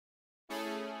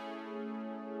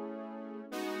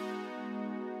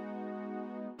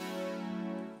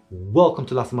Welcome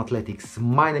to LASOM Athletics.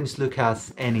 My name is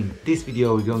Lucas, and in this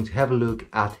video we're going to have a look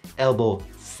at elbow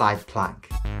side plank.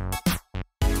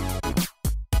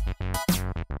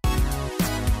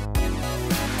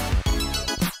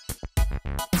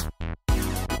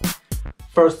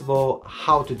 First of all,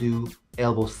 how to do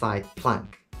elbow side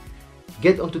plank.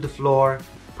 Get onto the floor,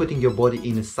 putting your body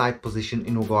in a side position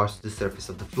in regards to the surface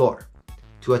of the floor.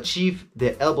 To achieve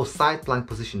the elbow side plank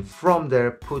position from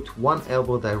there, put one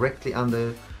elbow directly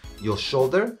under your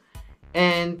shoulder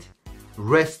and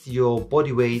rest your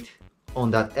body weight on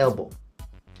that elbow.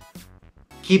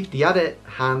 Keep the other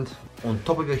hand on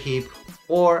top of your hip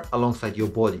or alongside your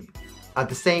body. At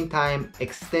the same time,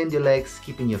 extend your legs,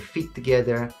 keeping your feet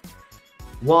together,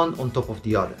 one on top of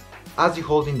the other. As you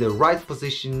hold in the right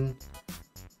position,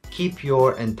 keep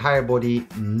your entire body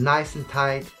nice and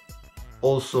tight.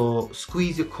 Also,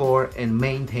 squeeze your core and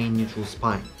maintain neutral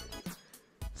spine.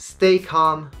 Stay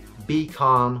calm, be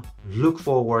calm, look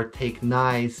forward, take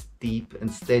nice, deep and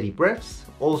steady breaths.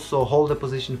 Also, hold the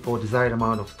position for a desired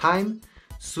amount of time,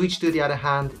 switch to the other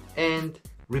hand and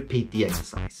repeat the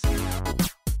exercise.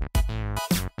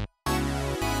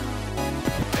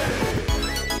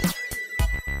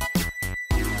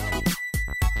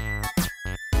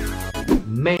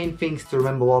 Main things to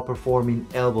remember while performing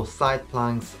elbow side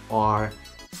planks are: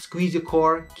 squeeze your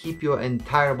core, keep your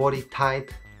entire body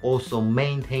tight, also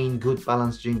maintain good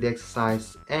balance during the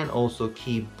exercise, and also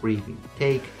keep breathing.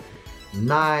 Take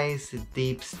nice,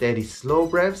 deep, steady, slow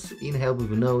breaths. Inhale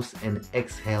with your nose and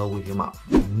exhale with your mouth.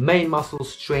 Main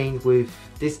muscles trained with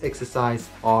this exercise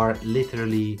are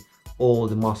literally all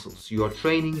the muscles. You are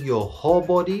training your whole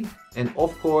body, and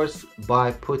of course,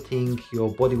 by putting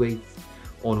your body weight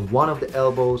on one of the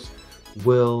elbows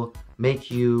will make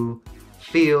you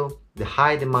feel the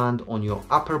high demand on your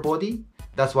upper body.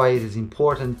 That's why it is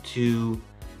important to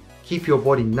keep your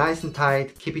body nice and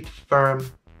tight, keep it firm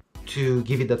to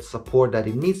give it that support that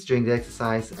it needs during the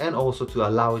exercise, and also to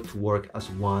allow it to work as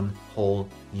one whole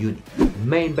unit.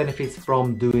 Main benefits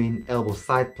from doing elbow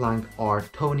side plank are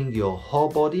toning your whole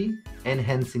body,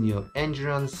 enhancing your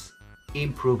endurance,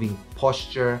 improving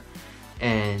posture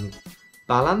and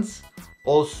balance,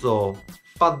 also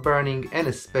fat burning, and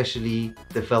especially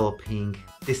developing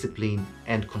discipline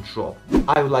and control.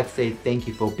 I would like to say thank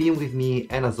you for being with me,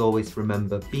 and as always,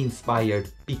 remember, be inspired,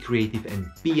 be creative and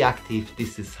be active.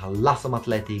 This is LASOM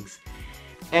Athletics,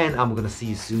 and I'm gonna see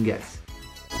you soon, guys.